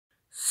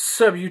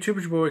Sup YouTube,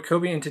 it's your boy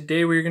Kobe, and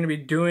today we're going to be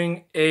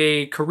doing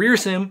a career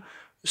sim,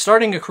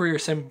 starting a career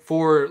sim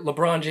for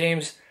LeBron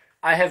James.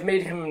 I have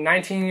made him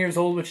 19 years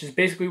old, which is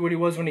basically what he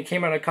was when he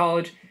came out of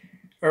college,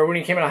 or when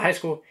he came out of high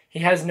school. He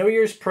has no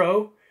years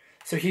pro,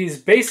 so he's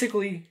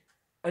basically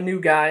a new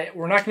guy.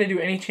 We're not going to do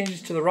any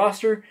changes to the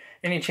roster,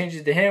 any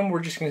changes to him.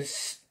 We're just going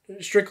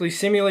to strictly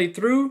simulate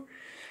through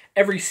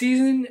every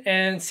season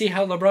and see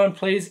how LeBron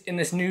plays in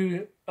this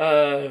new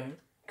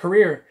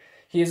career.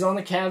 He is on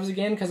the Cavs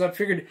again because I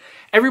figured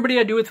everybody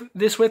I do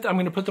this with, I'm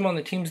going to put them on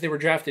the teams they were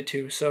drafted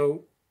to.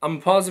 So I'm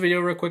going to pause the video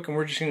real quick and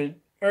we're just going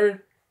to,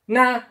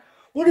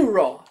 we'll do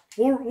Raw.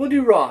 We'll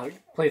do Raw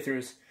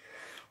playthroughs.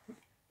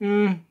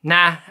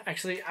 Nah,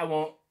 actually I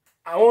won't.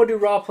 I won't do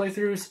Raw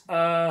playthroughs.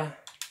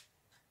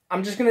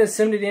 I'm just going to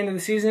sim to the end of the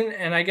season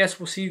and I guess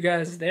we'll see you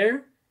guys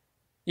there.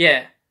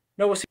 Yeah.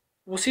 No,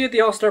 we'll see at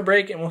the All-Star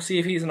break and we'll see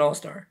if he's an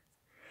All-Star.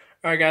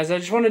 Alright guys, I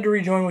just wanted to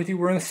rejoin with you.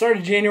 We're in the start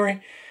of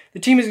January. The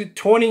team is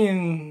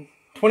 21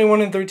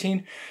 and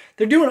 13.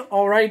 They're doing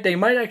all right. They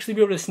might actually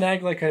be able to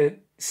snag like a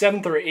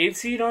 7th or 8th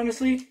seed,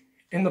 honestly,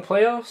 in the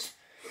playoffs.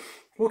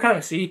 We'll kind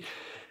of see.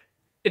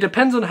 It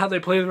depends on how they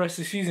play the rest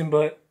of the season,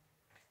 but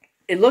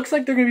it looks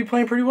like they're going to be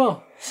playing pretty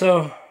well.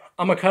 So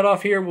I'm going to cut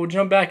off here. We'll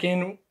jump back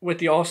in with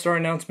the All-Star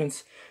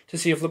announcements to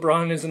see if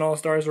LeBron is an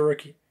All-Star as a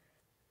rookie.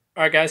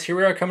 All right, guys, here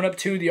we are coming up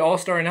to the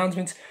All-Star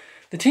announcements.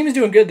 The team is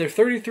doing good. They're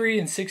 33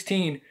 and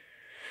 16,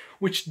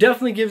 which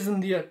definitely gives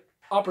them the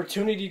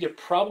opportunity to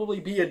probably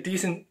be a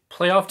decent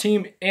playoff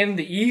team in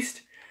the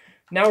East.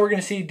 Now we're going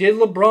to see, did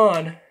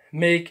LeBron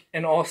make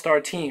an All-Star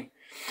team?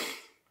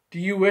 Do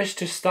you wish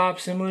to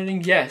stop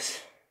simulating?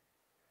 Yes.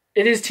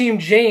 It is Team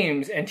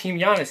James and Team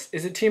Giannis.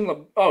 Is it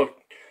Team Oh,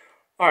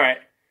 all right.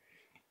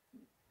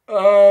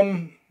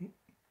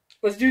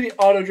 Let's do the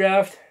auto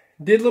draft.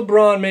 Did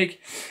LeBron make...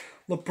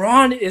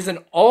 LeBron is an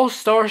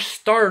All-Star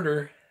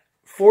starter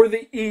for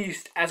the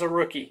East as a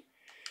rookie.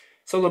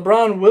 So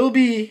LeBron will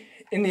be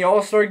in the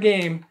All-Star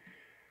game.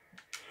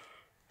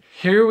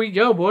 Here we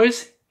go,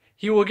 boys.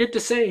 He will get to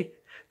say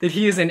that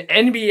he is an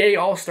NBA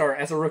All-Star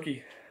as a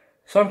rookie.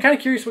 So I'm kind of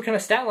curious what kind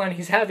of stat line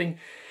he's having.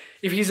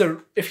 If he's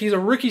a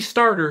rookie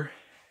starter,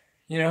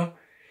 you know,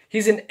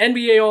 he's an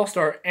NBA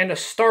All-Star and a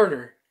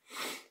starter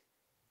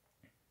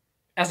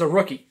as a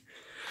rookie.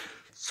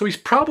 So he's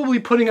probably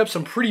putting up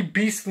some pretty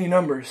beastly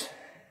numbers.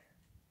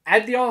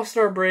 At the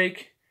All-Star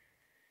break,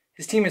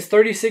 his team is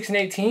 36 and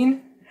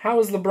 18. How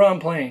is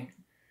LeBron playing?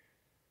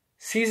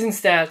 Season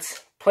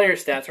stats, player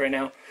stats right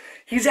now.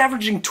 He's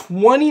averaging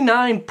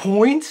 29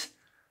 points,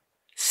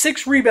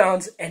 6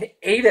 rebounds, and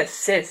 8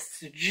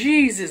 assists.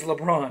 Jesus,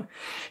 LeBron.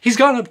 He's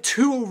gone up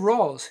 2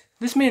 overalls.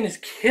 This man is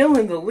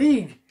killing the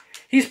league.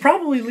 He's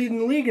probably leading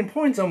the league in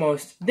points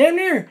almost. Damn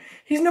near.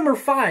 He's number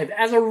 5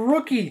 as a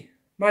rookie,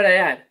 might I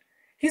add.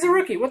 He's a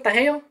rookie. What the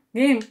hell?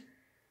 Game.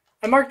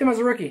 I marked him as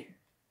a rookie.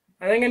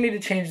 I think I need to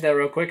change that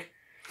real quick,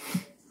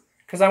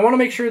 because I want to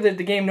make sure that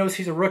the game knows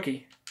he's a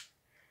rookie.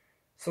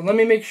 So let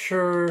me make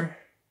sure.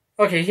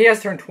 Okay, he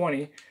has turned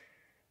 20.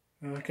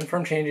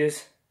 Confirm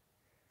changes.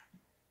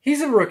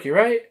 He's a rookie,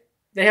 right?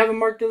 They have him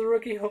marked as a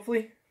rookie,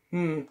 hopefully?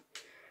 I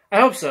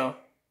hope so.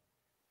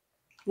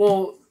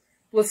 Well,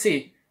 let's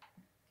see.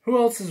 Who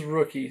else is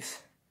rookies?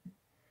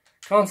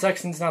 Colin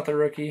Sexton's not the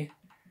rookie.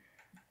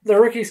 The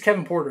rookie is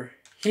Kevin Porter.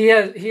 He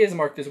is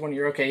marked as 1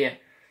 year. Okay, yeah.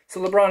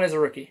 So LeBron is a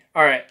rookie.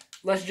 All right,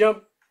 let's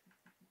jump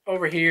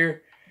over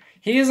here.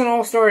 He is an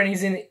All-Star and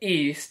he's in the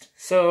East.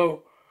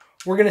 So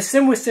we're going to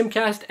sim with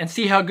Simcast and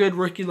see how good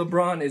rookie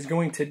LeBron is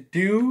going to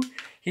do.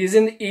 He's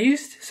in the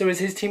East, so is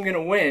his team going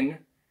to win?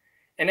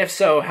 And if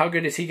so, how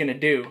good is he going to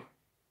do?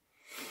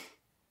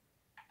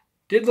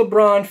 Did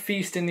LeBron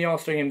feast in the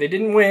All-Star game? They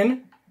didn't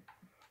win,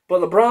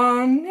 but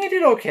LeBron, he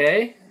did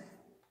okay.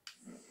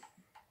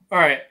 All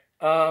right,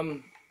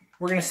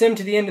 we're going to sim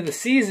to the end of the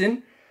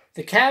season.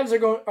 The Cavs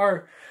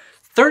are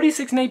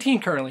 36 and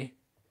 18 currently.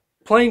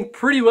 Playing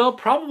pretty well,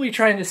 probably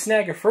trying to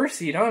snag a first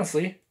seed,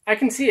 honestly. I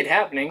can see it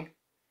happening.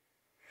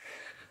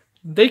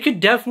 They could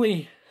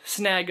definitely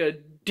snag a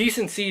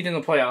decent seed in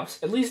the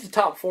playoffs, at least a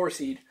top 4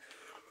 seed.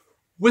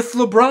 With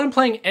LeBron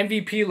playing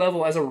MVP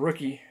level as a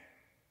rookie,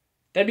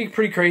 that'd be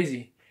pretty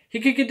crazy. He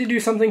could get to do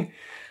something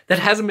that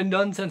hasn't been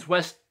done since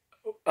Wes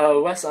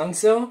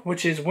Unseld,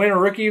 which is win a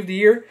Rookie of the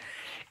Year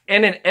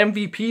and an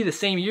MVP the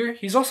same year.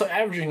 He's also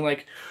averaging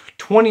like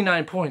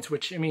 29 points,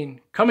 which, I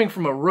mean, coming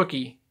from a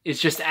rookie is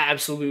just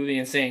absolutely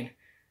insane.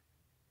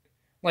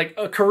 Like,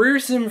 a career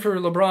sim for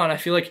LeBron, I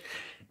feel like,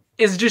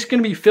 is just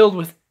going to be filled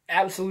with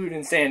absolute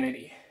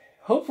insanity.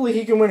 Hopefully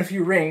he can win a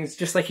few rings,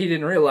 just like he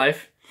did in real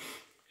life.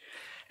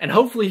 And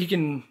hopefully he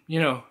can, you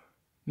know,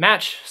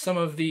 match some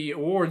of the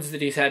awards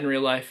that he's had in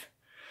real life.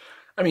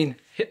 I mean,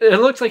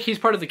 it looks like he's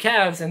part of the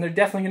Cavs, and they're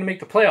definitely going to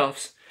make the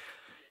playoffs.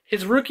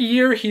 His rookie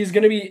year, he's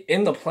going to be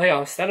in the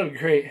playoffs. That'll be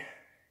great.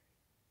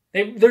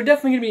 They're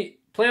definitely going to be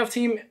playoff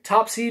team,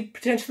 top seed,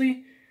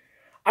 potentially.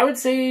 I would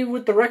say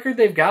with the record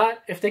they've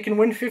got, if they can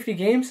win 50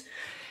 games,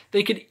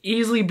 they could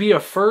easily be a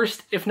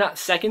first, if not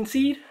second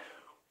seed,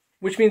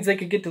 which means they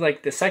could get to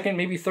like the second,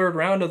 maybe third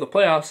round of the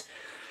playoffs.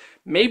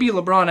 Maybe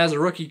LeBron as a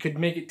rookie could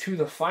make it to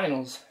the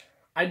finals.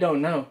 I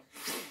don't know.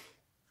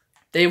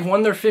 They've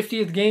won their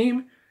 50th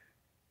game.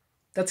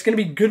 That's going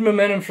to be good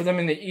momentum for them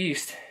in the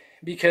East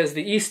because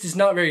the East is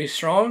not very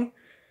strong.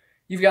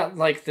 You've got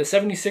like the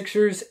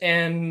 76ers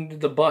and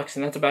the Bucks,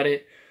 and that's about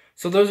it.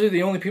 So those are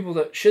the only people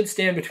that should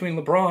stand between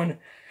LeBron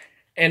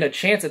and a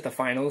chance at the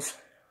finals.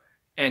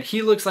 And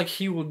he looks like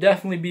he will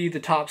definitely be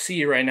the top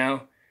seed right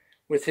now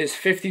with his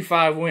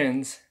 55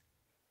 wins.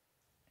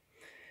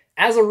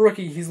 As a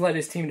rookie, he's led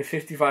his team to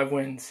 55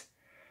 wins.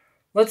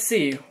 Let's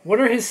see. What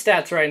are his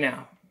stats right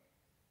now?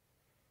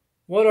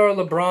 What are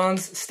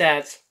LeBron's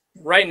stats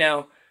right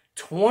now?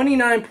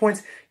 29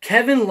 points.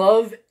 Kevin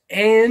Love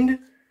and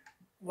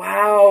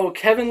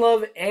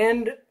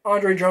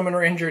Andre Drummond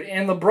are injured.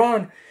 And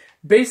LeBron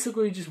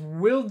basically just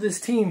willed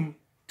this team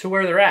to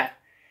where they're at.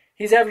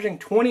 He's averaging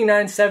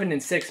 29, 7,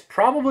 and 6.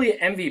 Probably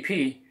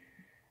MVP.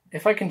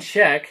 If I can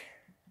check.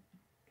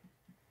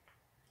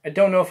 I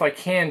don't know if I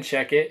can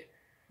check it.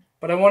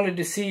 But I wanted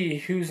to see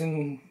who's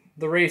in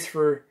the race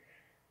for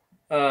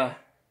award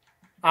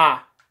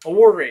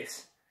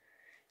race.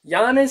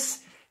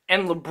 Giannis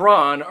and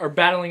LeBron are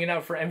battling it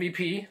out for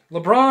MVP.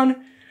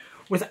 LeBron,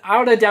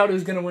 without a doubt,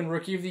 is going to win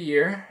Rookie of the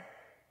Year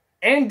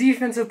and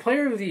Defensive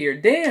Player of the Year.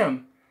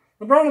 Damn!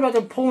 LeBron about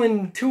to pull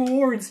in 2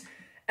 awards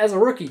as a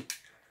rookie.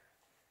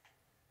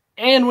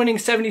 And winning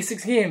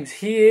 76 games.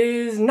 He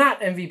is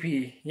not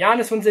MVP.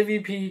 Giannis wins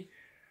MVP.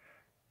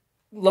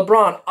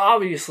 LeBron,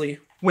 obviously,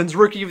 wins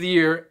Rookie of the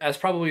Year as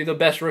probably the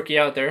best rookie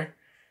out there.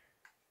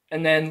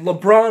 And then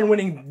LeBron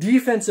winning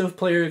Defensive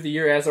Player of the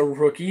Year as a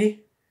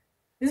rookie.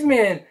 This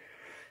man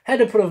had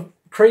to put up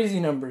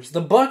crazy numbers.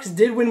 The Bucks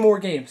did win more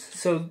games,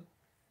 so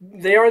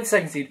they are the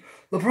 2nd seed.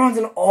 LeBron's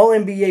an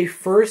All-NBA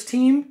first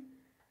team.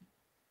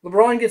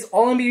 LeBron gets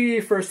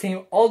All-NBA first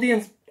team,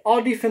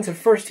 All-Defensive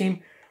first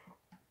team,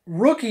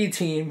 rookie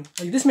team.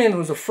 Like, this man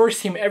was a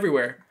first team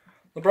everywhere.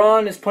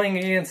 LeBron is playing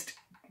against,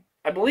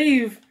 I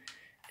believe,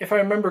 if I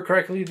remember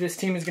correctly, this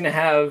team is going to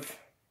have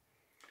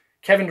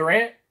Kevin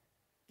Durant.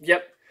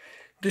 Yep.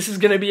 This is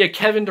going to be a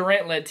Kevin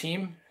Durant-led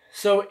team.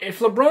 So if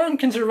LeBron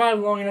can survive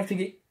long enough to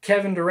get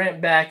Kevin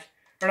Love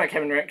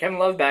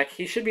back,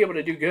 he should be able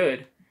to do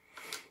good.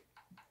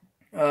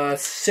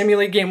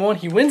 Simulate game 1.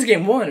 He wins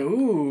game 1.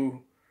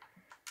 Ooh.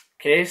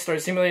 Okay,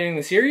 start simulating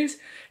the series.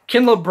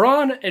 Can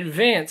LeBron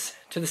advance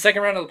to the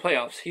 2nd round of the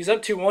playoffs? He's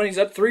up 2-1. He's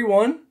up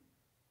 3-1.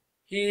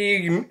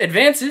 He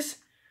advances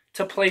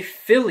to play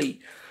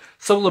Philly.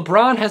 So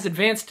LeBron has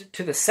advanced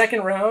to the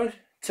 2nd round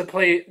to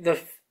play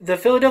the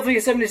Philadelphia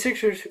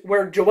 76ers,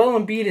 where Joel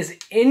Embiid is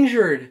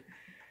injured.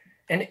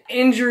 An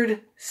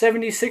injured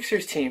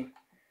 76ers team.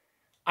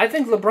 I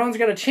think LeBron's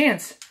got a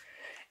chance.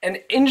 An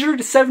injured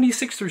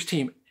 76ers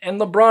team. And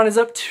LeBron is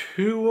up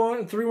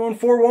 2-1, 3-1,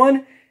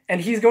 4-1.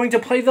 And he's going to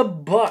play the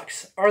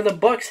Bucks. Are the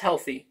Bucks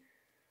healthy?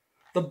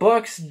 The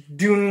Bucks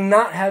do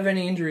not have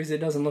any injuries, it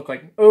doesn't look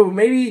like. Oh,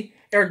 maybe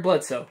Eric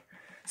Bledsoe.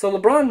 So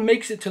LeBron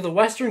makes it to the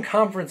Western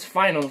Conference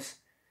Finals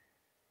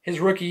his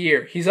rookie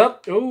year. He's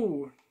up.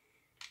 Oh.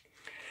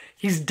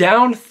 He's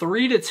down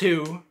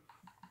 3-2.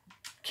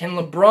 Can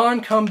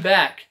LeBron come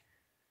back?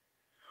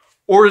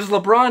 Or is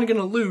LeBron going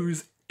to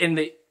lose in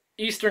the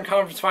Eastern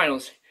Conference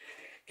Finals?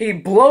 He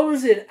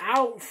blows it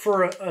out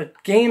for a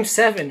Game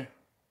 7.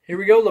 Here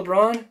we go,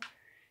 LeBron.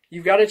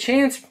 You've got a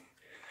chance.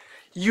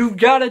 You've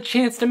got a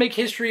chance to make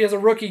history as a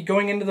rookie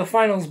going into the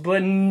finals,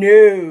 but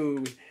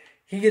no.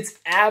 He gets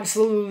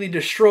absolutely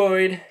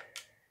destroyed.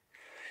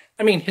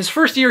 I mean, his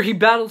first year he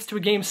battles to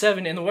a Game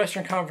 7 in the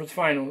Western Conference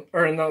Finals,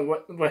 or in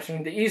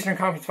the Eastern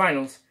Conference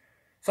Finals.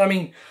 So I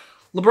mean,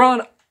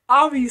 LeBron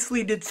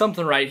obviously did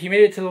something right. He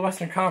made it to the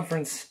Western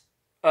Conference,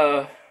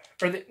 the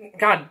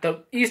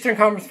Eastern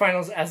Conference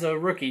Finals as a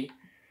rookie.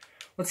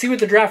 Let's see what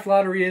the draft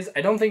lottery is.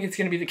 I don't think it's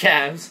going to be the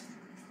Cavs,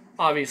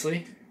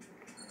 obviously.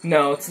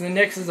 No, it's the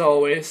Knicks as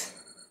always.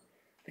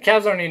 The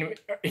Cavs aren't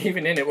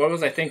even in it. What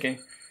was I thinking?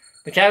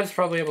 The Cavs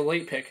probably have a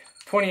late pick.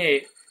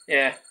 28.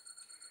 Yeah.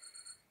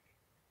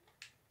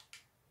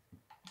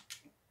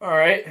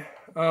 Alright.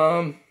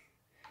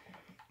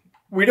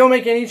 We don't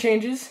make any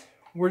changes.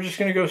 We're just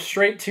going to go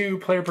straight to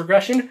player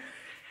progression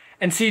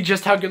and see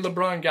just how good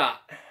LeBron got.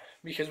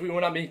 Because we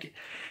will not make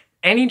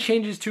any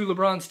changes to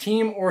LeBron's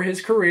team or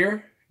his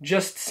career.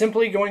 Just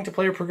simply going to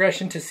player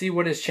progression to see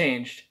what has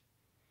changed.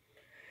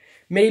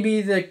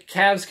 Maybe the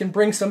Cavs can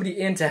bring somebody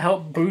in to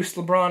help boost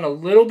LeBron a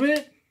little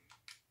bit.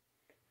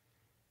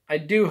 I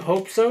do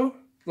hope so.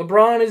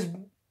 LeBron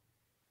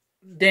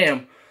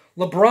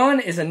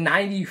is a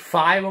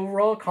 95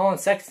 overall. Colin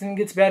Sexton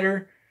gets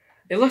better.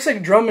 It looks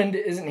like Drummond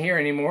isn't here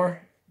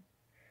anymore.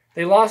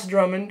 They lost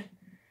Drummond.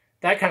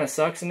 That kind of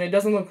sucks. And it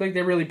doesn't look like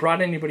they really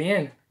brought anybody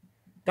in.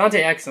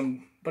 Dante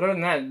Exum. But other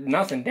than that,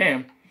 nothing.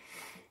 Damn.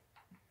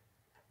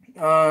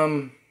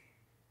 I'm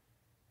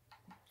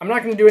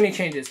not going to do any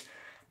changes.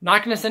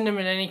 Not going to send him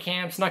in any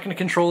camps. Not going to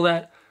control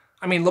that.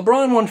 I mean,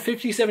 LeBron won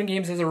 57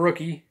 games as a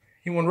rookie.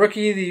 He won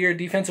Rookie of the Year,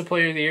 Defensive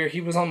Player of the Year.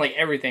 He was on, like,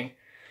 everything.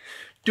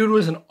 Dude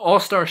was an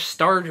all-star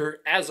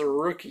starter as a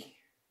rookie.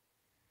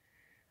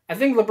 I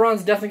think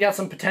LeBron's definitely got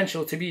some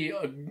potential to be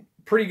a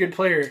pretty good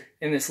player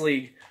in this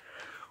league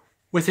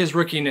with his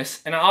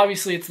rookiness. And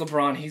obviously it's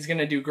LeBron. He's going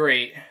to do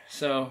great.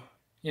 So,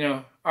 you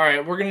know, all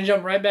right, we're going to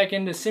jump right back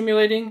into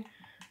simulating.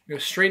 Go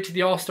straight to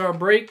the All-Star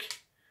break.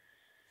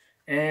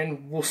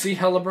 And we'll see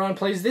how LeBron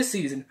plays this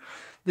season.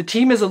 The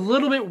team is a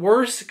little bit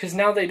worse because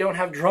now they don't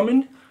have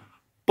Drummond.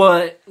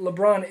 But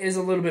LeBron is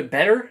a little bit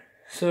better.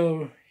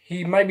 So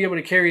he might be able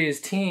to carry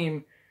his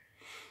team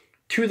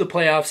to the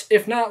playoffs.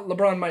 If not,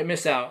 LeBron might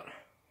miss out.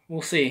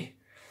 We'll see.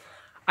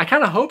 I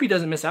kind of hope he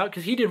doesn't miss out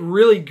because he did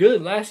really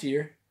good last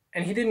year.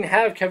 And he didn't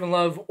have Kevin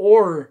Love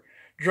or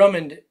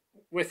Drummond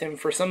with him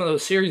for some of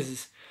those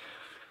series.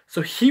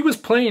 So he was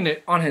playing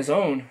it on his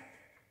own.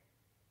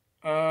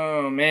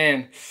 Oh,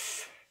 man.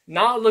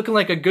 Not looking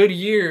like a good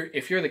year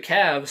if you're the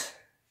Cavs.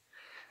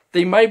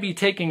 They might be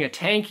taking a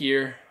tank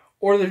year.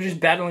 Or they're just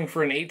battling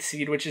for an 8th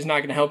seed, which is not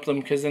going to help them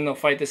because then they'll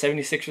fight the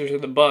 76ers or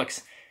the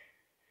Bucks.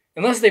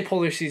 Unless they pull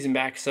their season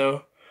back.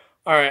 So,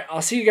 alright,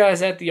 I'll see you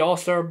guys at the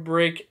All-Star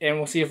break, and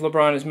we'll see if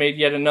LeBron has made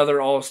yet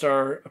another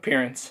All-Star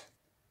appearance.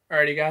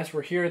 Alrighty, guys,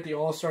 we're here at the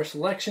All-Star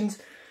selections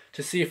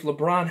to see if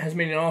LeBron has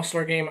made an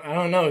All-Star game. I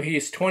don't know.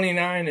 He's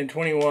 29 and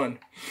 21.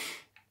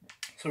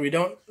 So we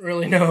don't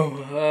really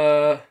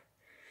know.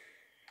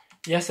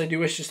 Yes, I do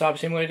wish to stop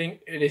simulating.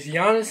 It is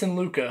Giannis and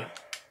Luka.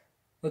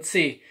 Let's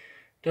see.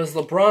 Does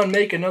LeBron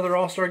make another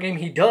All-Star game?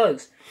 He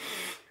does.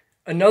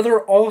 Another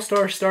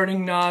All-Star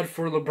starting nod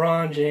for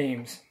LeBron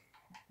James.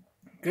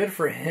 Good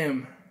for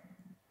him.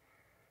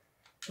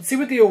 Let's see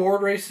what the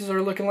award races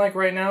are looking like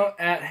right now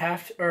at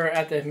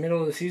the middle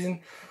of the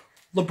season.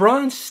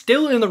 LeBron's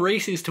still in the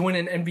races to win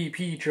an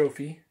MVP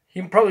trophy.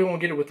 He probably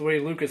won't get it with the way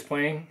Luka's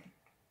playing.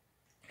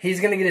 He's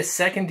going to get his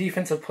second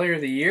Defensive Player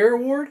of the Year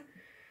award.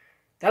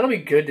 That'll be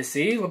good to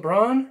see.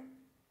 LeBron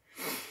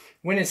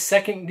win his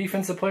second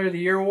Defensive Player of the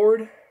Year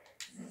award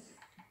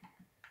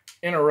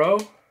in a row.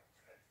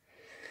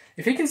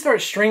 If he can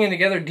start stringing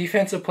together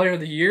Defensive Player of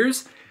the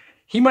Years,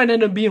 he might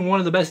end up being one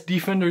of the best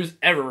defenders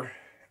ever.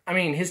 I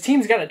mean, his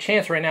team's got a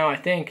chance right now, I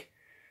think,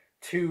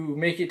 to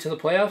make it to the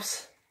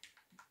playoffs.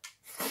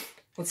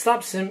 Let's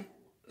stop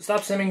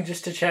simming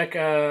just to check.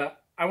 I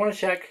want to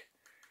check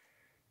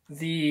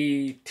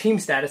the team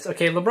status.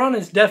 Okay, LeBron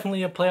is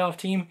definitely a playoff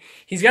team.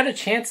 He's got a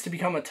chance to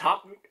become a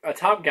top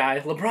guy.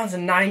 LeBron's a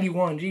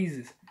 91,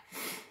 Jesus.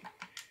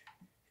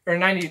 Or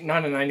 90,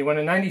 not a 91,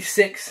 a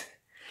 96.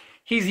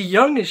 He's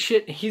young as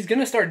shit. He's going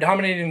to start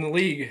dominating the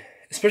league.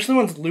 Especially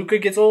once Luka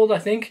gets old, I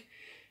think.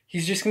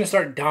 He's just going to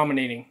start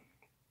dominating.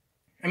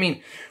 I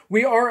mean,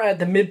 we are at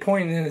the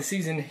midpoint in the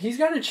season. He's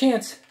got a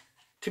chance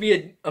to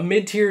be a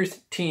mid-tier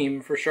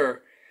team for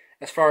sure.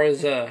 As far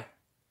as the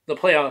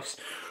playoffs.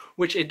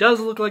 Which it does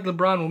look like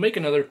LeBron will make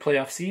another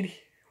playoff seed.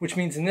 Which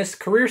means in this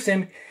career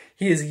sim,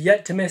 he is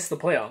yet to miss the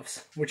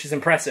playoffs. Which is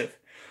impressive.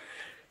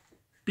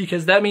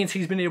 Because that means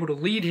he's been able to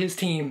lead his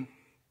team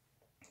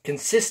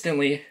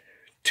consistently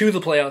to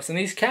the playoffs. And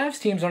these Cavs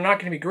teams are not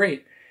going to be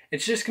great.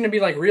 It's just going to be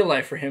like real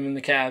life for him and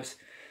the Cavs.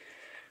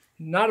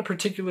 Not a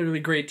particularly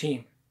great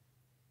team.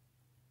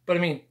 But I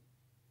mean,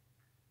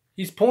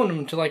 he's pulling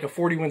them to like a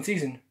 40-win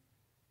season.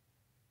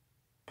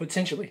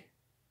 Potentially.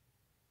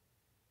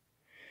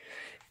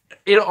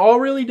 It all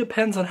really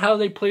depends on how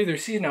they play their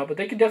season out. But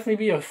they could definitely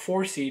be a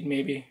 4 seed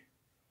maybe.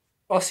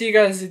 I'll see you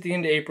guys at the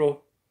end of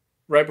April.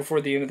 Right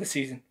before the end of the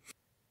season.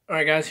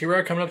 Alright guys, here we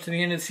are coming up to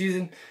the end of the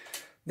season.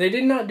 They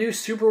did not do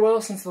super well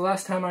since the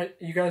last time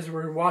you guys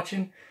were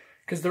watching.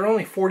 Because they're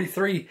only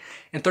 43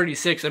 and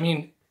 36. I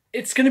mean,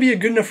 it's going to be a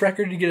good enough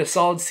record to get a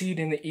solid seed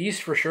in the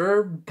East for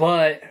sure.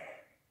 But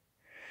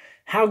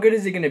how good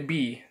is it going to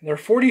be? They're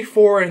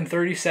 44 and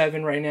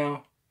 37 right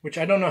now. Which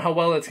I don't know how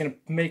well that's going to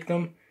make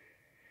them.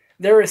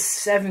 They're a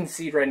 7th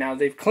seed right now.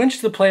 They've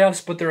clinched the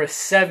playoffs, but they're a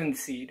 7th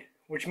seed.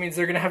 Which means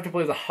they're going to have to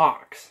play the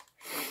Hawks.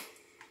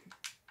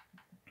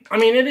 I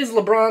mean, it is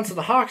LeBron, so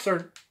the Hawks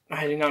are...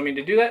 I did not mean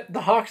to do that.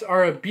 The Hawks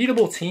are a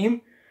beatable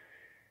team.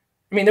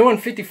 I mean, they won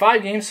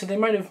 55 games, so they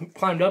might have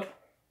climbed up.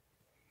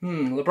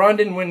 LeBron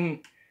didn't win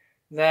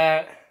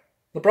that.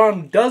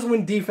 LeBron does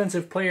win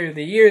Defensive Player of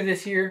the Year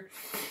this year.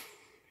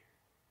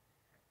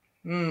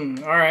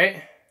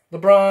 Alright.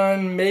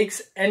 LeBron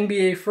makes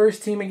NBA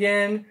first team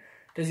again.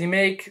 Does he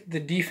make the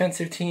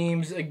defensive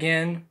teams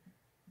again?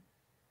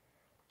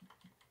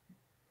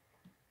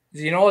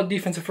 Is he an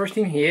all-defensive first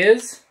team? He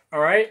is.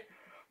 Alright.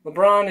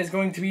 LeBron is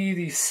going to be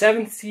the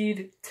 7th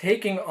seed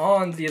taking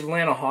on the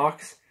Atlanta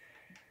Hawks.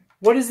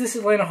 What does this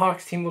Atlanta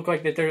Hawks team look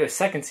like that they're the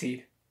 2nd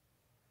seed?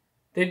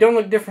 They don't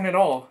look different at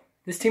all.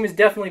 This team is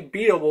definitely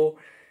beatable.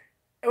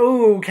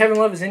 Oh, Kevin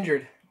Love is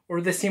injured. Or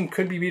this team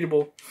could be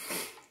beatable.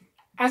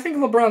 I think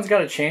LeBron's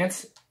got a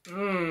chance.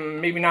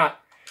 Maybe not.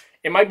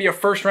 It might be a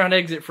first-round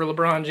exit for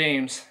LeBron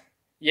James.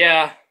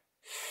 Yeah.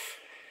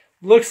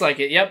 Looks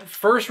like it. Yep,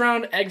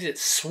 first-round exit.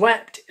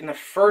 Swept in the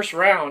first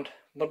round.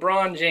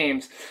 LeBron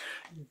James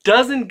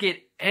doesn't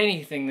get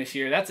anything this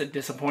year. That's a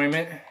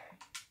disappointment.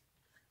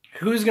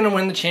 Who's going to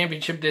win the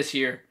championship this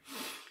year?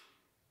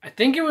 I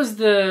think it was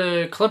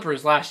the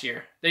Clippers last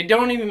year. They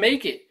don't even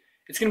make it.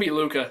 It's going to be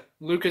Luka.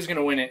 Luka's going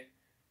to win it.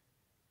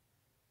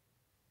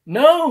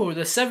 No,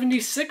 the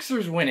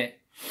 76ers win it.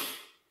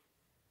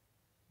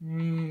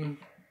 All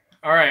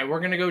right, we're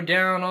going to go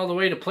down all the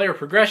way to player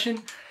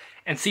progression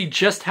and see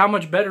just how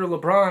much better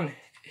LeBron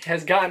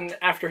has gotten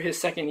after his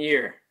second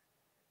year.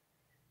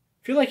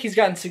 I feel like he's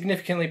gotten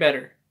significantly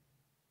better.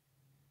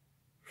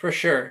 For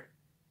sure.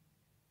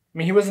 I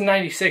mean, he was a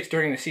 96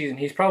 during the season.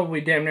 He's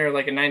probably damn near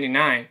like a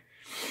 99.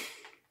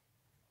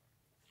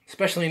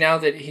 Especially now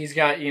that he's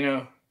got, you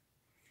know,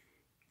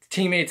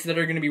 teammates that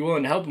are going to be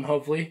willing to help him,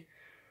 hopefully.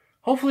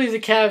 Hopefully the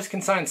Cavs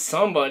can sign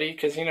somebody,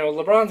 because, you know,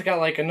 LeBron's got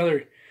like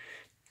another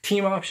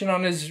team option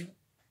on his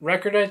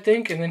record, I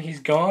think, and then he's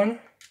gone.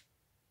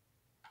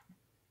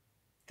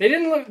 They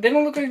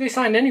don't look like they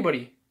signed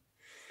anybody.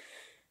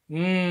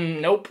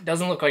 Nope,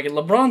 doesn't look like it.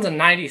 LeBron's a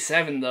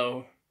 97,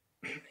 though.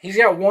 He's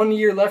got 1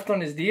 year left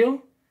on his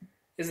deal.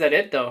 Is that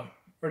it, though?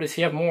 Or does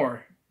he have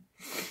more?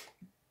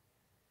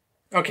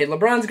 Okay,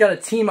 LeBron's got a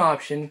team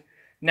option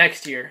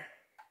next year.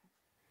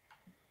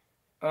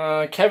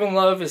 Kevin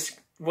Love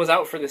was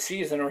out for the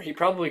season, or he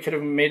probably could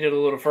have made it a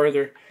little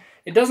further.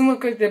 It doesn't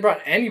look like they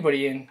brought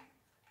anybody in.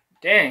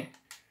 Dang.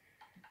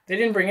 They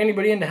didn't bring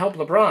anybody in to help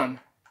LeBron.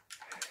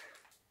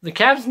 The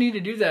Cavs need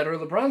to do that, or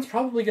LeBron's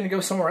probably going to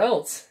go somewhere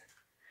else.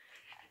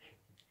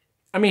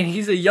 I mean,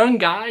 he's a young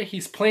guy.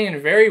 He's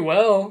playing very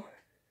well.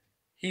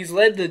 He's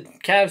led the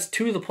Cavs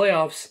to the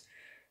playoffs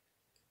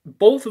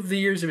both of the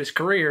years of his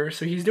career,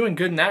 so he's doing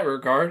good in that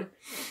regard.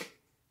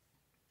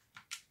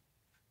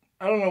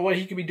 I don't know what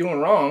he could be doing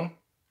wrong.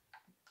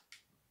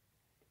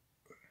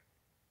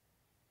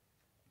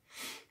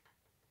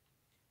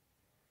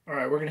 All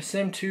right, we're going to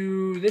sim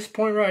to this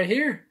point right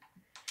here.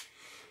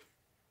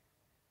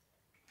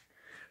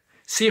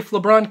 See if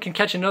LeBron can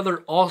catch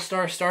another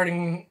all-star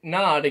starting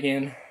nod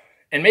again.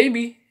 And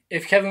maybe,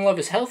 if Kevin Love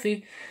is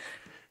healthy,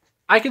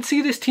 I could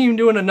see this team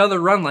doing another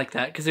run like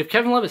that. Because if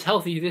Kevin Love is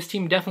healthy, this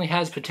team definitely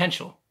has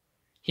potential.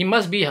 He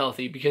must be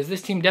healthy, because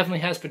this team definitely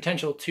has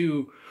potential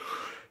to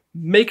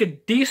make a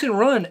decent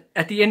run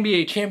at the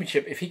NBA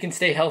championship if he can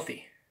stay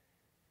healthy.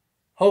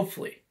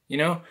 Hopefully, you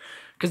know?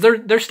 Because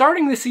they're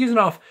starting this season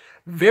off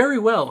very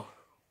well,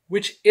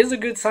 which is a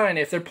good sign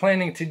if they're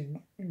planning to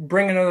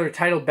bring another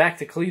title back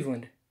to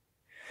Cleveland.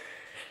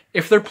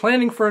 If they're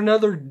planning for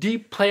another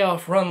deep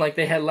playoff run like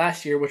they had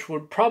last year, which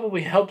would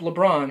probably help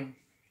LeBron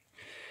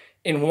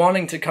in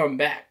wanting to come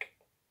back.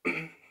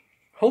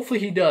 Hopefully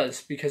he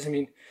does, because, I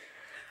mean,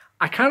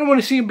 I kind of want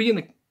to see him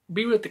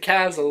be with the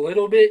Cavs a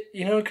little bit,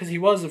 you know, because he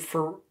was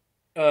on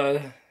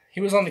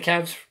the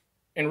Cavs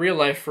in real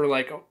life for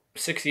like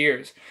 6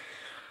 years.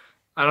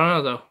 I don't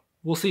know, though.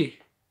 We'll see.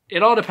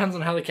 It all depends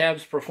on how the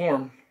Cavs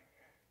perform,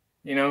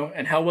 you know,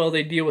 and how well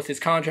they deal with his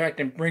contract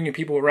and bringing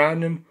people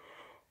around him,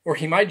 or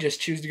he might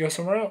just choose to go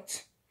somewhere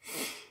else.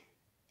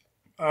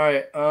 All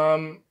right,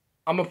 I'm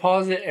gonna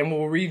pause it and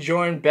we'll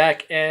rejoin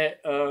back at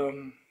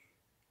you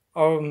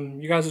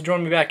guys will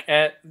join me back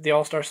at the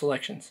All-Star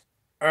selections.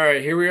 All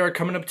right, here we are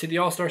coming up to the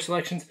All-Star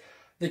selections.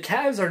 The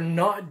Cavs are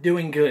not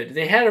doing good.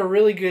 They had a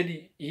really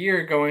good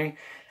year going,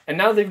 and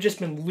now they've just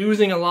been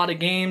losing a lot of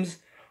games.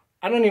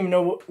 I don't even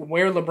know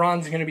where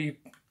LeBron's going to be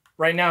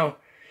right now.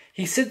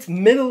 He sits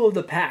middle of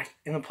the pack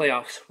in the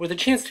playoffs with a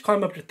chance to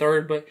climb up to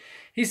third, but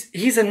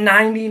he's a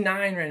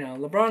 99 right now.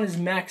 LeBron is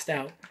maxed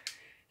out.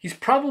 He's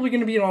probably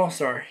going to be an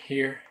all-star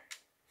here.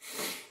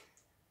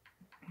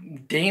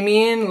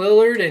 Damian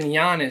Lillard and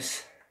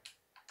Giannis.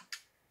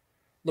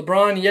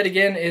 LeBron, yet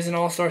again, is an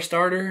all-star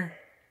starter.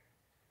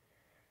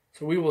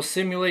 So we will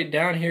simulate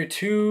down here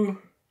to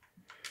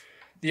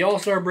the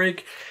all-star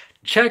break.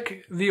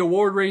 Check the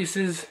award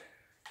races.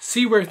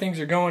 See where things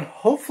are going.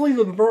 Hopefully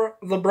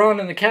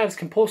LeBron and the Cavs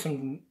can pull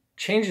some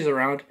changes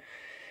around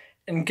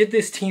and get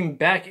this team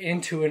back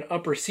into an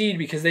upper seed,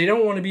 because they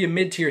don't want to be a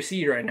mid-tier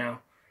seed right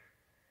now.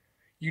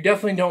 You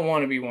definitely don't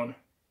want to be one.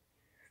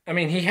 I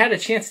mean, he had a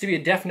chance to be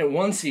a definite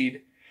 1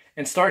 seed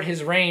and start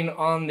his reign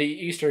on the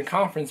Eastern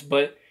Conference,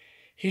 but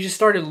he just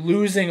started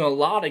losing a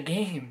lot of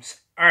games.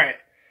 All right,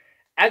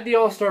 at the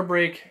All-Star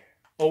break,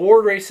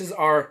 award races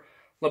are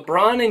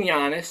LeBron and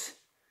Giannis.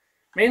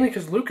 Mainly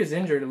because Luka's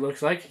injured, it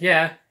looks like.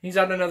 Yeah, he's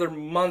out another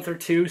month or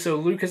two, so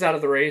Luka's out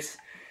of the race.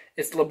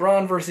 It's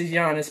LeBron versus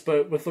Giannis,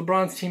 but with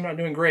LeBron's team not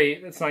doing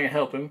great, that's not going to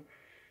help him.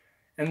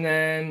 And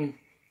then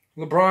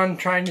LeBron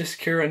trying to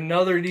secure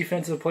another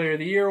Defensive Player of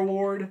the Year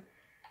award.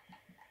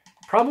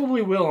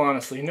 Probably will,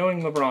 honestly,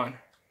 knowing LeBron.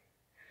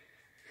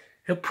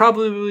 He'll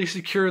probably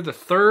secure the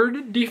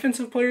 3rd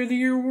Defensive Player of the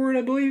Year award,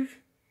 I believe.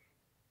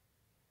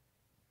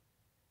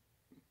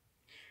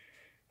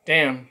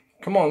 Damn.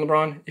 Come on,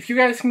 LeBron. If you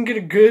guys can get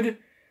a good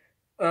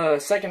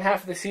second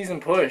half of the season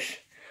push,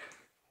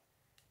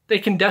 they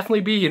can definitely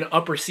be an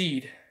upper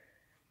seed.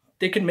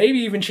 They could maybe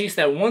even chase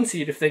that 1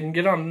 seed if they can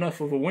get on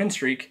enough of a win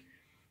streak.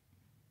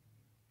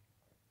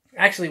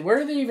 Actually, where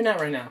are they even at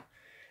right now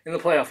in the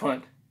playoff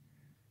hunt?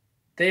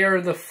 They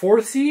are the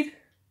 4th seed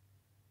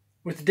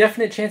with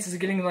definite chances of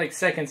getting like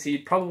 2nd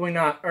seed. Probably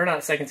not, or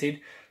not 2nd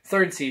seed,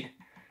 3rd seed.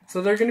 So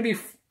they're going to be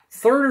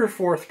 3rd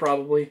or 4th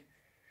probably.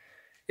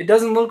 It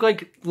doesn't look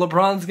like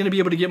LeBron's going to be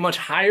able to get much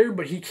higher,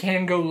 but he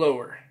can go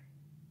lower.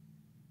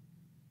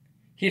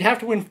 He'd have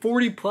to win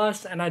 40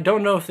 plus, and I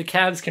don't know if the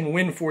Cavs can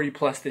win 40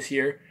 plus this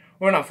year.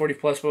 Or not 40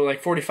 plus, but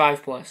like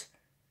 45 plus.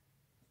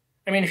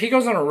 I mean, if he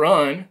goes on a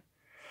run,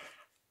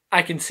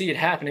 I can see it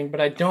happening,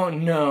 but I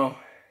don't know.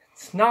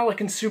 It's not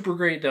looking super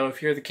great, though,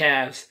 if you're the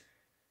Cavs,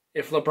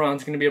 if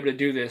LeBron's going to be able to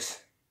do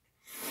this.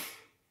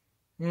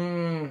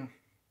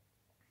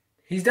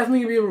 He's definitely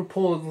going to be able to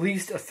pull at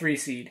least a 3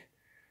 seed.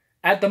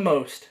 At the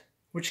most,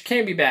 which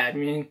can't be bad. I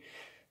mean,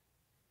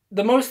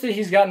 the most that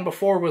he's gotten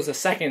before was a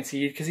 2nd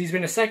seed, because he's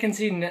been a 2nd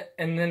seed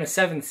and then a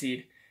 7th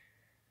seed.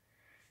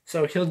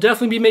 So he'll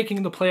definitely be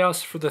making the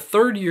playoffs for the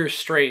 3rd year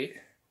straight,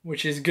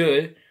 which is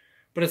good.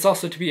 But it's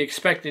also to be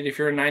expected if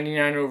you're a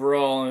 99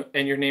 overall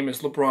and your name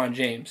is LeBron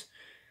James.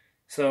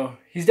 So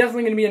he's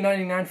definitely going to be a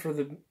 99 for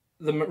the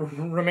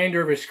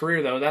remainder of his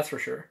career, though, that's for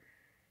sure.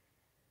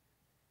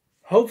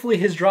 Hopefully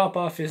his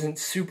drop-off isn't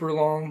super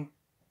long,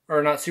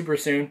 or not super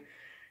soon,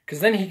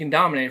 because then he can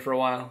dominate for a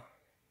while.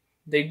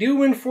 They do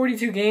win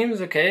 42 games,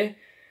 okay.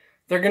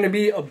 They're going to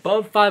be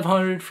above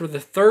 500 for the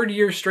 3rd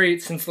year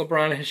straight since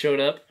LeBron has showed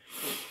up.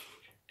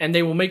 And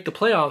they will make the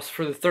playoffs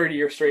for the 3rd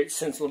year straight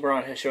since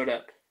LeBron has showed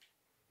up.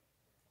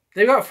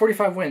 They've got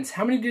 45 wins.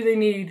 How many do they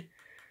need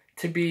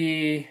to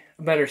be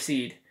a better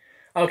seed?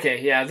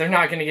 Okay, yeah, they're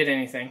not going to get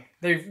anything.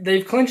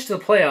 They've clinched the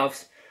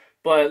playoffs,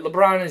 but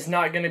LeBron is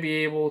not going to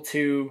be able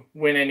to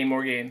win any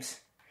more games.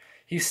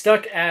 He's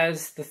stuck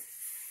as the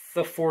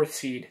 4th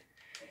seed.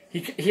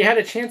 He had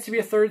a chance to be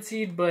a 3rd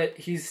seed, but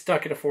he's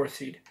stuck at a 4th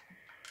seed,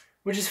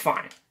 which is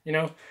fine. You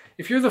know,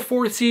 if you're the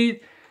 4th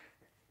seed,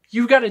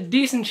 you've got a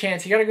decent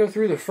chance. You got to go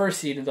through the 1st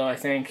seed, though, I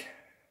think.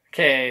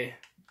 Okay.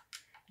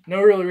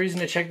 No real reason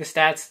to check the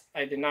stats.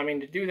 I did not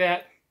mean to do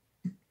that.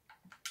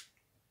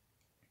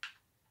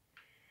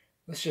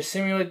 Let's just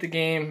simulate the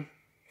game.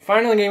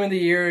 Final game of the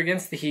year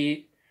against the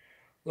Heat.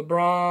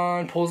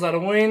 LeBron pulls out a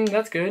win.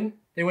 That's good.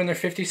 They win their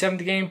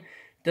 57th game.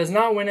 Does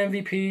not win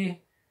MVP.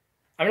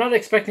 I'm not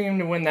expecting him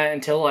to win that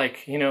until,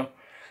 like, you know,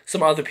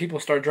 some other people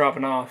start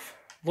dropping off.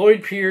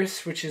 Lloyd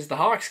Pierce, which is the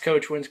Hawks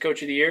coach, wins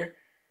Coach of the Year.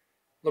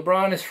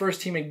 LeBron is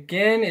 1st team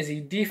again. Is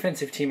he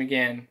defensive team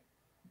again?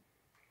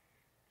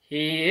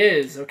 He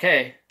is,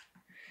 okay.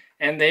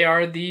 And they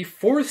are the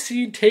 4th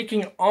seed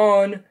taking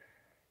on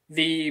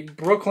the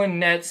Brooklyn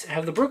Nets.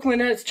 Have the Brooklyn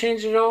Nets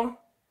changed at all?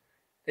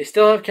 They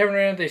still have Kevin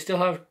Durant. They still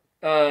have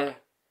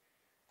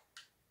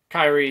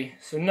Kyrie.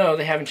 So no,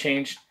 they haven't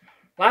changed.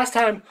 Last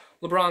time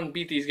LeBron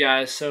beat these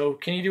guys, so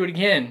can you do it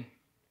again?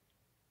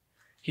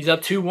 He's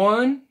up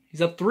 2-1.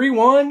 He's up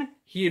 3-1.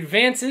 He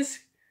advances.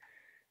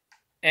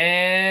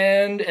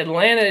 And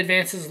Atlanta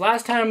advances.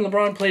 Last time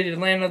LeBron played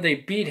Atlanta, they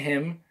beat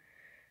him.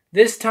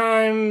 This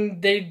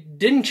time, they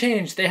didn't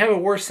change. They have a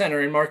worse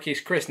center in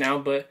Marquise Chris now,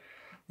 but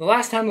the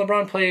last time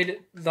LeBron played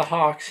the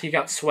Hawks, he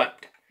got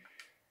swept.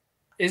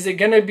 Is it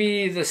going to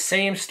be the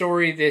same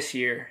story this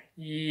year?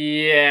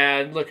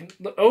 Yeah, look.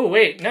 Oh,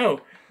 wait, no.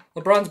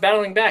 LeBron's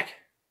battling back.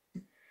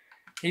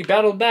 He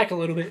battled back a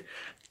little bit.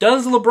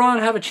 Does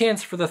LeBron have a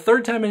chance for the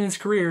 3rd time in his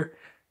career,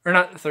 or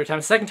not the 3rd time,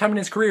 2nd time in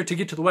his career to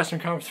get to the Western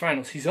Conference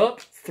Finals? He's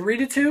up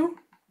 3-2.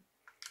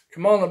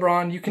 Come on,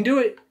 LeBron. You can do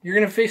it. You're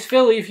going to face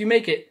Philly if you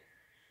make it.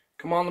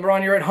 Come on,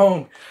 LeBron, you're at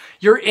home.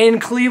 You're in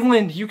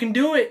Cleveland. You can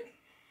do it.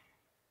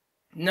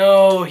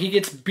 No, he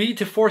gets beat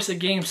to force a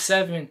Game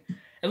 7.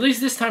 At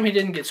least this time he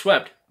didn't get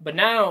swept. But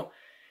now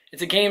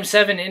it's a Game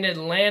 7 in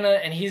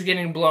Atlanta, and he's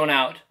getting blown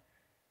out.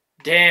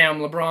 Damn,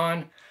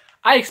 LeBron.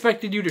 I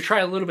expected you to try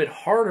a little bit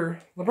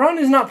harder. LeBron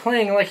is not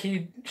playing like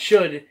he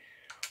should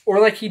or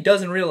like he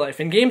does in real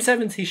life. In Game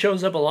 7s, he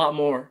shows up a lot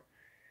more.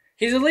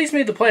 He's at least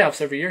made the playoffs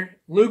every year.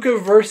 Luka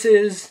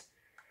versus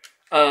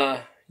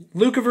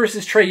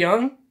Trae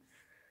Young.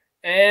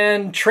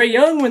 And Trae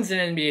Young wins an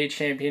NBA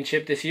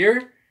championship this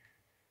year.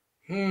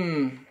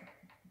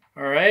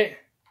 Alright.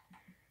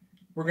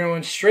 We're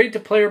going straight to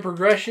player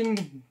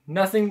progression.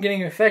 Nothing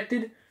getting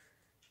affected.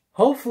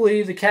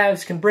 Hopefully the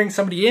Cavs can bring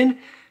somebody in.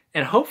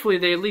 And hopefully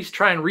they at least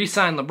try and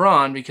re-sign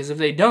LeBron. Because if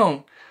they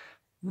don't,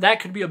 that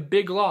could be a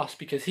big loss.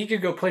 Because he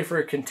could go play for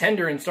a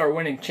contender and start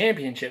winning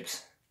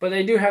championships. But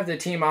they do have the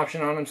team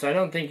option on him. So I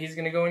don't think he's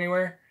going to go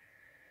anywhere.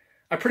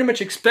 I pretty much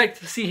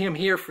expect to see him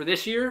here for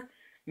this year.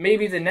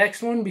 Maybe the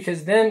next one,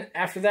 because then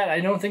after that,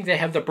 I don't think they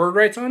have the bird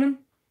rights on him.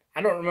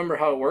 I don't remember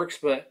how it works,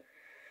 but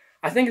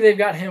I think they've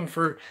got him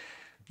for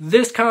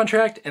this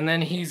contract, and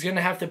then he's going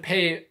to have to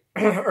pay,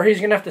 or he's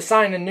going to have to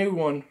sign a new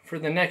one for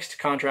the next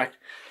contract.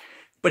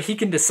 But he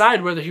can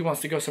decide whether he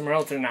wants to go somewhere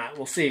else or not.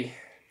 We'll see.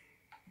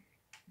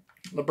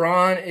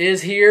 LeBron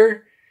is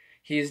here.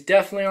 He is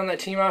definitely on that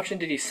team option.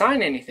 Did he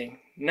sign anything?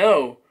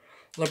 No.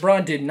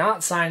 LeBron did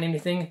not sign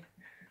anything.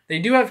 They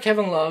do have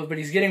Kevin Love, but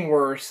he's getting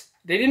worse.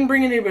 They didn't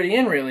bring anybody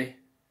in, really.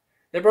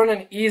 They brought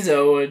in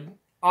Izzo, an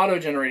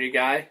auto-generated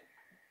guy.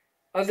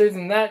 Other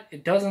than that,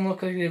 it doesn't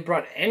look like they've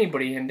brought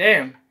anybody in.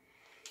 Damn.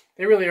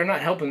 They really are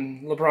not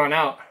helping LeBron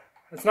out.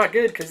 That's not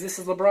good, because this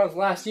is LeBron's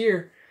last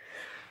year.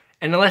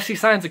 And unless he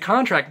signs a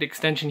contract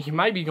extension, he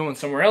might be going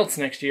somewhere else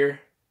next year.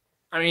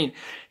 I mean,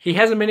 he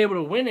hasn't been able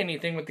to win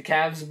anything with the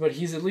Cavs, but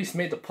he's at least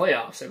made the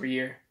playoffs every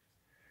year.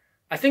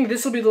 I think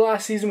this will be the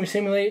last season we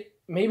simulate.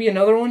 maybe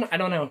another one. I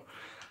don't know.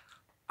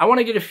 I want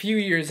to get a few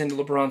years into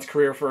LeBron's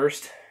career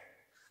first.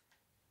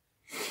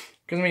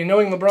 Because, I mean,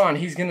 knowing LeBron,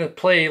 he's going to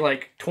play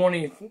like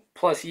 20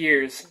 plus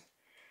years.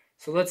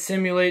 So let's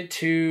simulate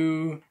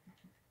to...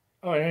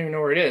 Oh, I don't even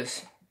know where it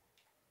is.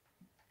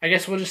 I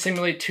guess we'll just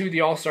simulate to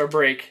the All-Star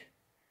break.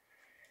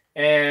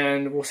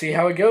 And we'll see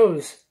how it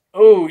goes.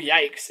 Oh,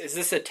 yikes. Is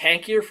this a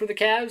tank year for the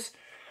Cavs?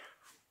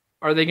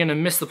 Are they going to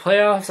miss the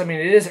playoffs? I mean,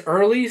 it is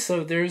early,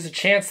 so there's a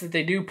chance that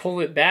they do pull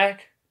it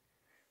back.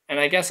 And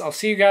I guess I'll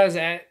see you guys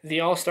at the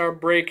All-Star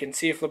break and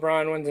see if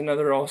LeBron wins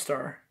another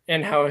All-Star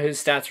and how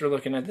his stats are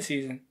looking at the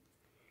season.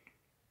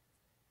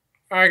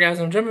 Alright guys,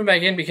 I'm jumping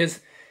back in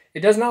because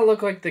it does not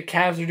look like the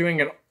Cavs are doing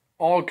it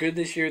all good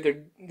this year.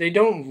 They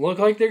don't look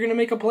like they're going to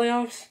make a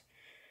playoffs.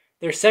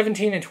 They're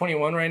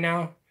 17-21 right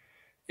now.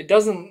 It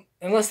doesn't,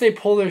 unless they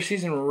pull their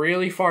season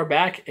really far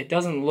back, it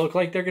doesn't look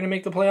like they're going to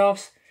make the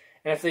playoffs.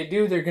 And if they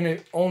do, they're going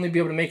to only be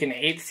able to make an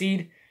 8th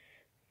seed.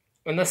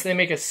 Unless they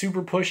make a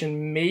super push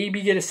and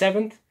maybe get a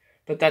 7th.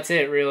 But that's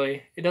it,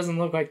 really. It doesn't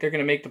look like they're going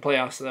to make the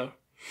playoffs, though.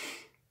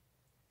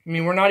 I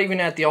mean, we're not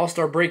even at the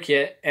All-Star break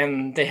yet,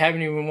 and they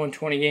haven't even won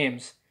 20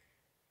 games.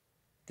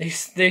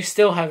 They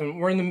still haven't.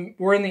 We're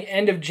in the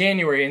end of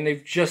January, and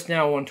they've just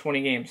now won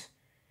 20 games.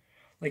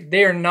 Like,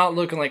 they are not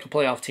looking like a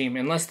playoff team,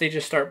 unless they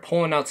just start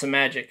pulling out some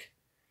magic.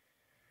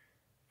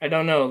 I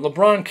don't know.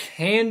 LeBron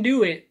can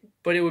do it,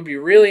 but it would be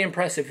really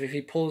impressive if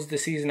he pulls the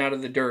season out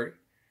of the dirt.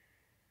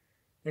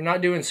 They're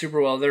not doing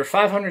super well. They're a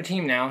 500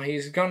 team now.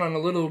 He's gone on a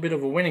little bit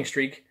of a winning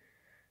streak.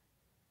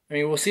 I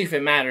mean, we'll see if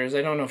it matters.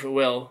 I don't know if it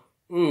will.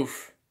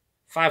 Oof.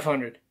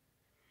 500.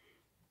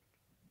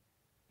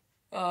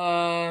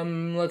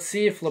 Let's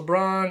see if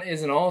LeBron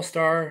is an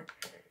all-star.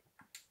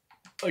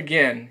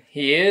 Again,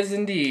 he is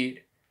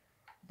indeed.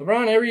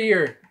 LeBron every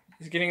year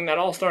is getting that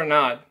all-star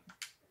nod.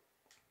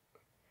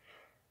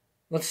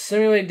 Let's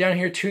simulate down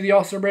here to the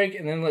all-star break,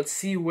 and then let's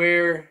see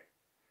where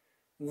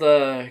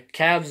the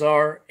Cavs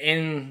are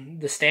in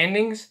the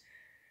standings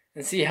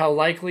and see how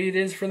likely it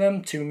is for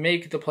them to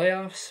make the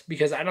playoffs,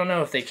 because I don't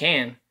know if they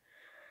can.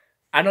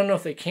 I don't know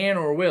if they can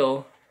or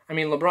will. I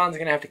mean, LeBron's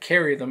going to have to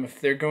carry them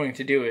if they're going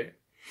to do it.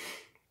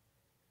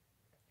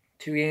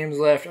 2 games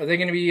left. Are they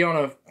going to be on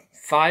a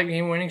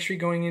 5-game winning streak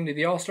going into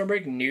the All-Star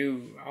break?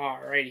 No.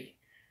 Alrighty.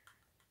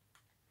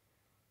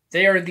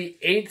 They are the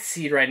 8th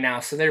seed right now,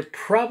 so they're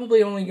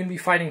probably only going to be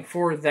fighting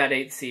for that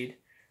 8th seed.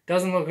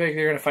 Doesn't look like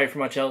they're going to fight for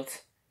much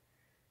else.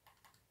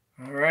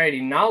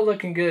 Alrighty, not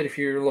looking good if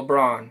you're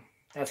LeBron.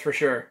 That's for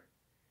sure.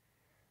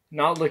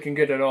 Not looking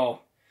good at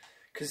all.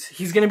 Because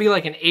he's going to be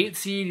like an 8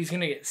 seed. He's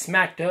going to get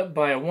smacked up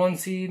by a 1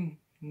 seed.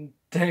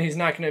 Then he's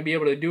not going to be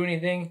able to do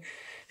anything.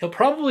 He'll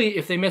probably,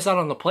 if they miss out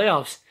on the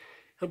playoffs,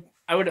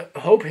 I would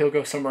hope he'll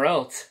go somewhere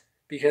else.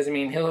 Because, I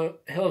mean, he'll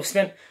have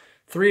spent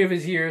 3 of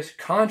his years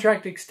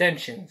contract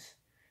extensions.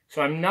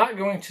 So I'm not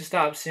going to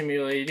stop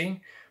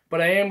simulating. But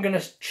I am going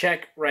to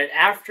check right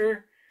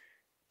after.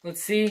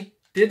 Let's see.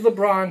 Did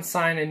LeBron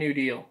sign a new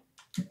deal?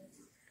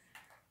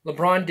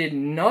 LeBron did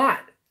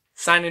not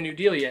sign a new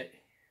deal yet.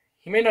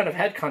 He may not have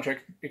had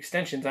contract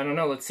extensions. I don't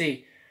know. Let's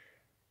see.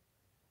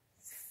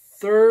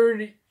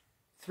 3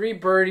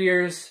 bird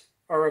years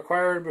are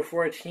required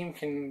before a team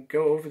can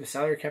go over the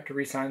salary cap to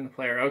re-sign the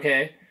player.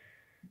 Okay.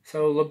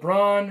 So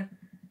LeBron,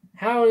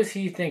 how is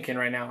he thinking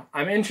right now?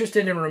 I'm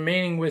interested in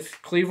remaining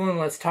with Cleveland.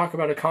 Let's talk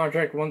about a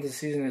contract once the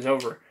season is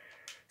over.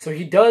 So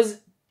he does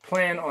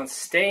plan on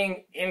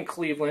staying in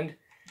Cleveland,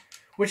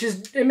 which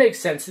is, it makes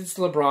sense. It's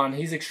LeBron.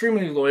 He's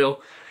extremely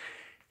loyal.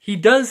 He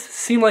does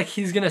seem like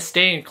he's going to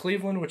stay in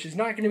Cleveland, which is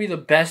not going to be the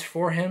best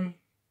for him,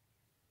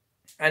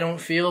 I don't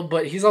feel.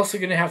 But he's also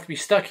going to have to be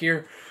stuck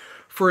here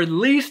for at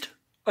least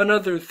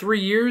another 3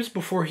 years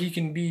before he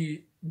can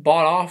be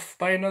bought off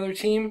by another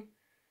team.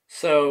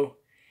 So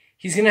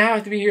he's going to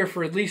have to be here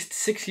for at least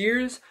 6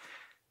 years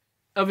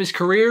of his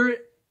career,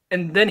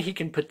 and then he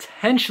can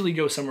potentially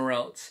go somewhere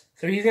else.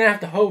 So he's going to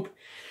have to hope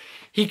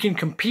he can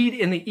compete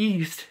in the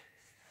East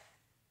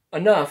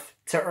enough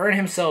to earn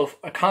himself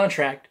a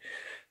contract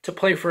to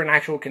play for an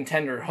actual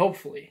contender,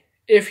 hopefully,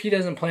 if he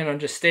doesn't plan on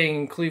just staying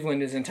in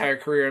Cleveland his entire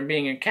career and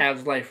being a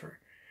Cavs lifer,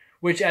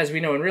 which, as we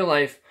know in real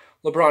life,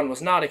 LeBron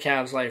was not a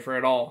Cavs lifer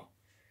at all,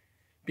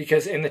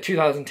 because in the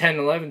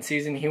 2010-11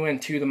 season, he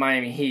went to the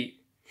Miami Heat.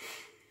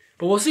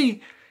 But we'll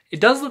see. It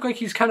does look like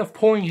he's kind of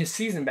pulling his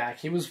season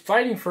back. He was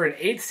fighting for an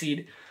 8th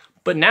seed,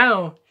 but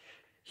now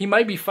he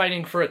might be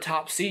fighting for a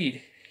top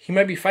seed. He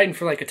might be fighting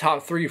for like a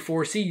top 3 or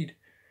 4 seed,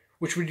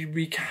 which would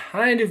be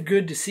kind of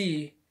good to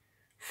see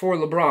for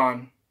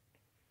LeBron.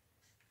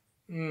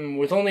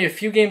 With only a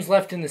few games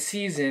left in the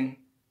season,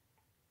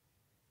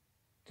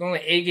 there's only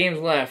 8 games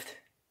left.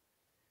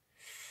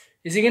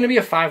 Is he going to be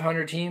a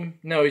 500 team?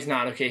 No, he's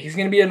not. Okay, he's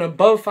going to be an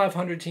above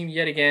 500 team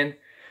yet again.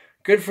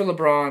 Good for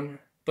LeBron,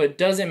 but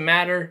does it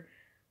matter?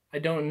 I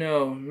don't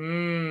know.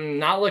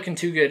 Not looking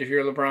too good if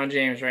you're LeBron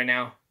James right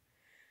now.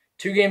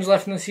 2 games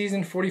left in the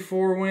season,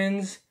 44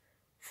 wins.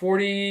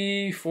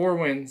 44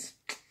 wins.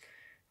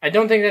 I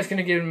don't think that's going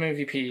to give him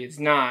MVP. It's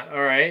not,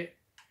 all right?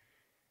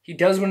 He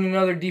does win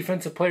another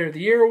Defensive Player of the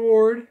Year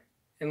award,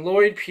 and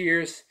Lloyd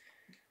Pierce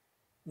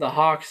the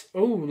Hawks.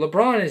 Oh,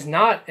 LeBron is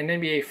not an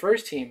NBA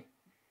first team.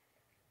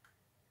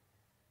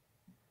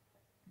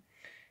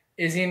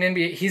 Is he an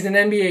NBA? He's an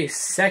NBA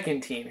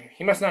second team.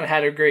 He must not have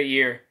had a great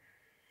year.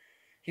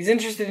 He's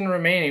interested in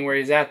remaining where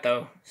he's at,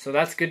 though, so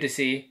that's good to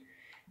see.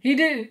 He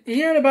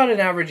had about an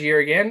average year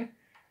again.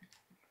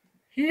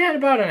 He had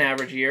about an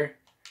average year.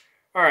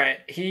 All right,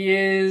 he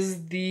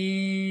is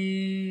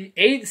the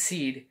 8th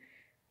seed.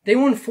 They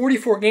won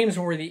 44 games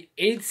and were the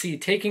 8th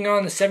seed, taking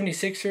on the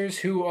 76ers,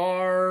 who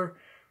are,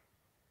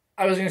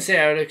 I was going to say,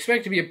 I would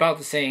expect to be about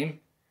the same.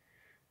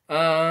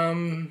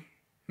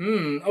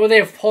 Oh, they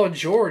have Paul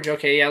George.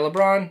 Okay, yeah,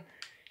 LeBron,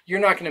 you're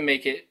not going to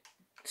make it.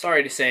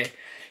 Sorry to say.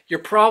 You're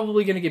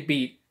probably going to get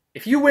beat.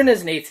 If you win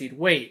as an 8th seed,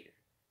 wait,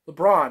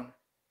 LeBron,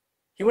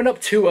 he went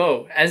up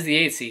 2-0 as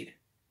the 8th seed.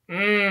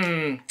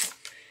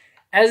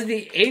 As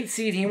the 8th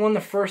seed, he won the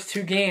first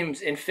 2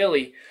 games in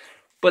Philly.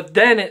 But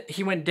then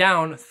he went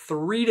down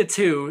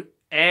 3-2,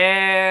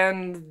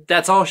 and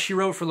that's all she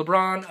wrote for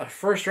LeBron. A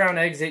first-round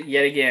exit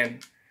yet again.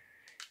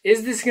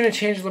 Is this going to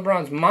change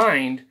LeBron's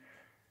mind?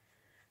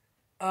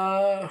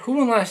 Who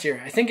won last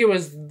year? I think it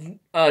was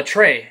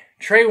Trey.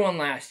 Trey won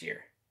last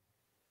year.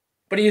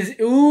 But he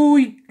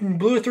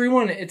blew a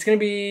 3-1. It's going to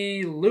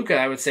be Luka,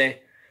 I would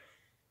say.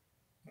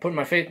 Putting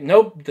my faith.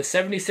 Nope, the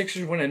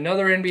 76ers win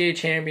another NBA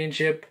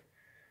championship.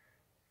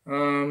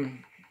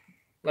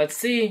 Let's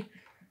see.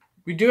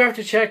 We do have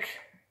to check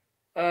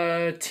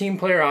team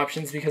player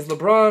options because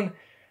LeBron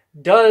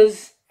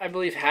does, I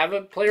believe, have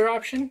a player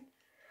option.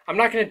 I'm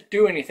not going to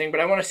do anything, but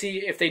I want to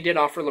see if they did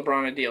offer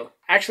LeBron a deal.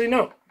 Actually,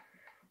 no.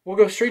 We'll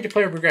go straight to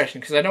player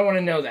progression because I don't want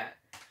to know that.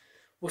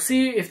 We'll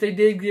see if they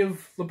did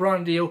give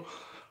LeBron a deal.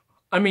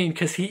 I mean,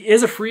 because he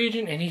is a free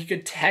agent and he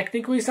could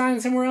technically sign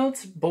somewhere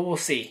else, but we'll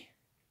see.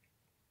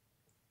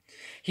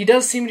 He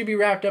does seem to be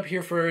wrapped up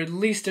here for at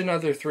least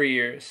another 3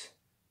 years.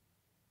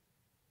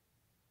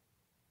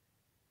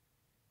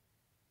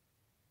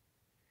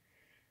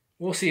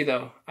 We'll see,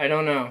 though. I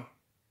don't know.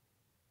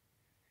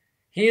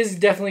 He is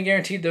definitely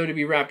guaranteed, though, to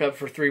be wrapped up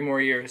for 3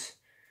 more years.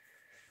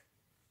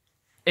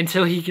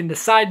 Until he can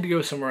decide to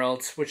go somewhere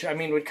else, which, I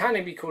mean, would kind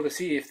of be cool to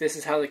see if this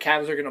is how the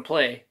Cavs are going to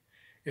play.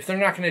 If they're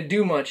not going to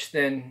do much,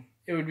 then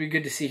it would be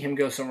good to see him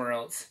go somewhere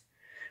else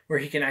where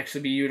he can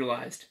actually be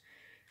utilized.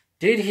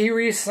 Did he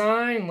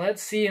re-sign?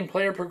 Let's see in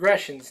player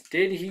progressions.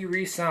 Did he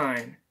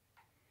re-sign?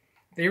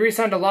 They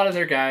re-signed a lot of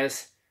their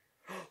guys.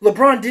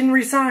 LeBron didn't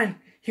re-sign.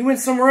 He went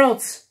somewhere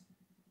else.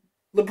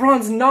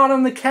 LeBron's not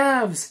on the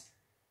Cavs.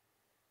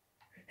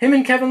 Him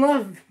and Kevin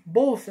Love,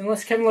 both,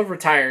 unless Kevin Love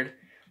retired.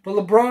 But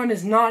LeBron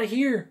is not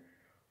here.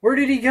 Where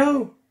did he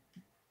go?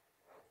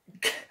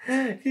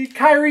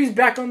 Kyrie's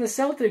back on the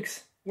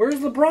Celtics. Where's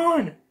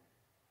LeBron?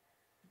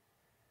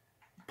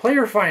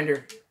 Player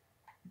finder.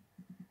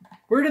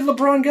 Where did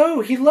LeBron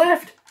go? He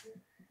left.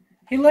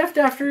 He left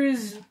after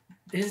his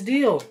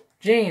deal.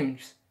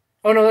 James.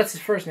 Oh, no, that's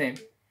his first name.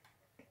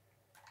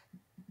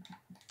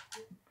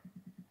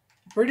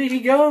 Where did he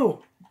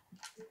go?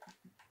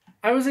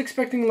 I was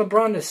expecting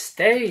LeBron to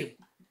stay.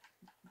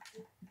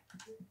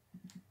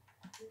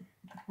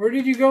 Where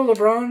did you go,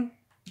 LeBron?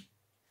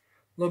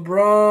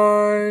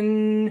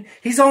 LeBron...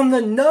 He's on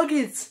the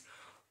Nuggets.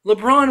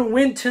 LeBron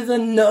went to the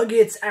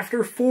Nuggets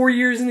after 4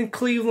 years in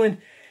Cleveland.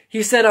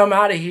 He said, I'm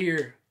out of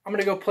here. I'm going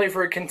to go play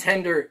for a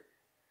contender.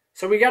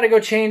 So we got to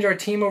go change our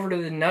team over to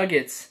the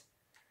Nuggets.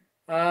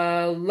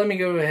 Let me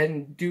go ahead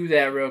and do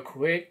that real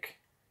quick.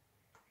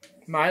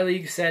 My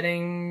league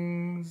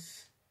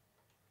settings.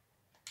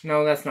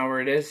 No, that's not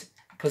where it is.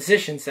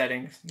 Position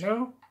settings.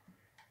 No?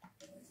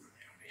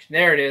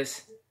 There it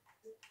is.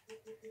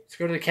 Let's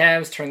go to the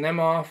Cavs, turn them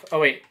off. Oh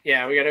wait,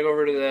 yeah, we gotta go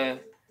over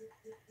to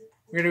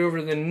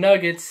the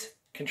Nuggets,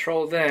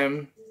 control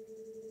them.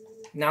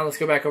 Now let's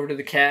go back over to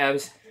the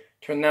Cavs,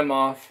 turn them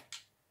off.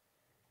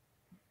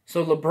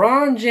 So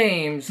LeBron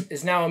James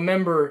is now a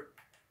member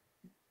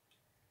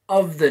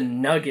of the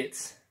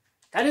Nuggets.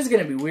 That is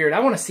gonna be weird. I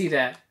wanna see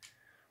that.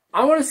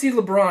 I wanna see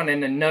LeBron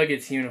in a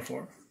Nuggets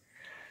uniform.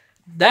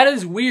 That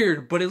is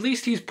weird, but at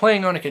least he's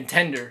playing on a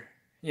contender,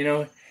 you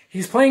know?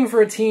 He's playing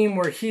for a team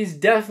where he's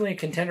definitely a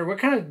contender. What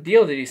kind of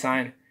deal did he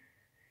sign?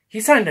 He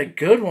signed a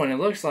good one, it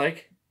looks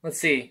like. Let's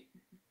see.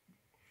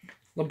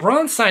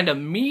 LeBron signed a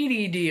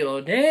meaty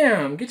deal.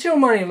 Damn, get your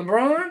money,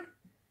 LeBron.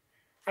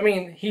 I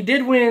mean, he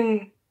did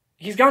win.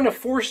 He's gone to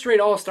 4 straight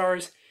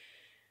All-Stars.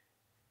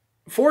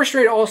 4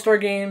 straight All-Star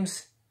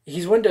games.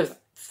 He's went to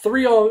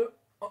 3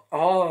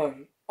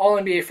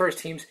 All-NBA first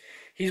teams.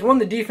 He's won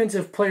the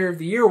Defensive Player of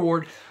the Year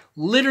award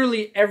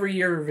literally every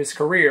year of his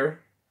career.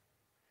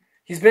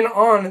 He's been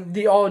on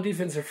the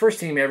All-Defensive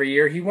First Team every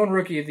year. He won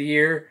Rookie of the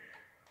Year.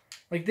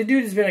 Like, the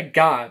dude has been a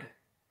god.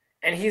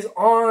 And he's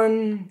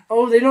on...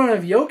 Oh, they don't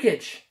have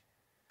Jokic.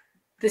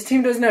 This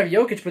team doesn't have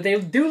Jokic, but they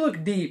do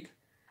look deep.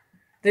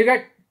 They've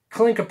got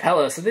Clint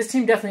Capella, so this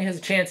team definitely has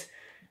a chance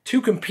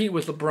to compete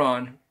with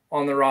LeBron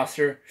on the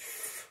roster.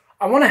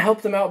 I want to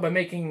help them out by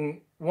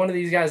making one of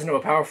these guys into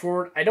a power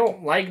forward. I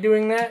don't like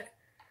doing that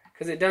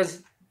because it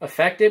does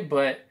affect it,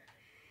 but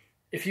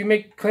if you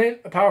make Clint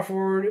a power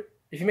forward...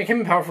 If you make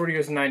him a power forward, he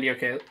goes to 90.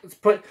 Okay, let's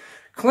put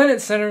Clint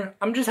at center,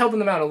 I'm just helping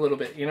them out a little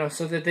bit, you know,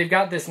 so that they've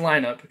got this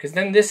lineup. Because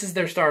then this is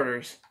their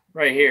starters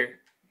right here.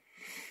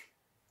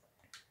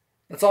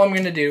 That's all I'm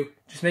going to do.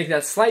 Just make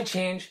that slight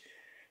change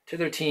to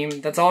their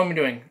team. That's all I'm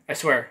doing. I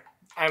swear.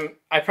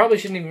 I probably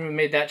shouldn't even have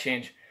made that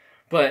change.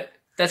 But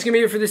that's going to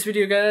be it for this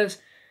video, guys.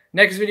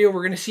 Next video,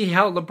 we're going to see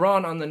how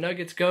LeBron on the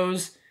Nuggets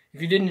goes.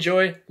 If you did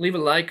enjoy, leave a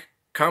like,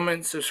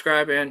 comment,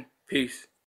 subscribe, and peace.